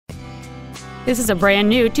This is a brand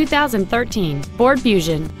new 2013 Ford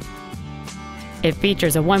Fusion. It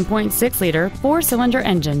features a 1.6-liter four-cylinder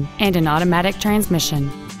engine and an automatic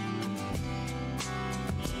transmission.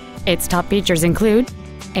 Its top features include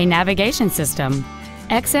a navigation system,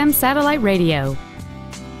 XM satellite radio,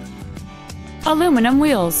 aluminum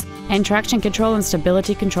wheels, and traction control and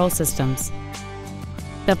stability control systems.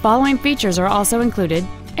 The following features are also included: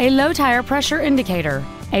 a low tire pressure indicator,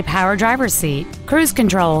 a power driver's seat, cruise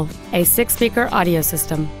control, a 6-speaker audio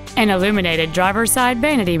system, an illuminated driver's side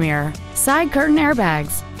vanity mirror, side curtain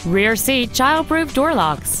airbags, rear seat child-proof door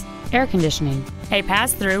locks, air conditioning, a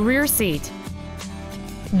pass-through rear seat.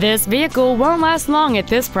 This vehicle won't last long at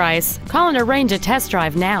this price. Call and arrange a test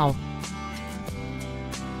drive now.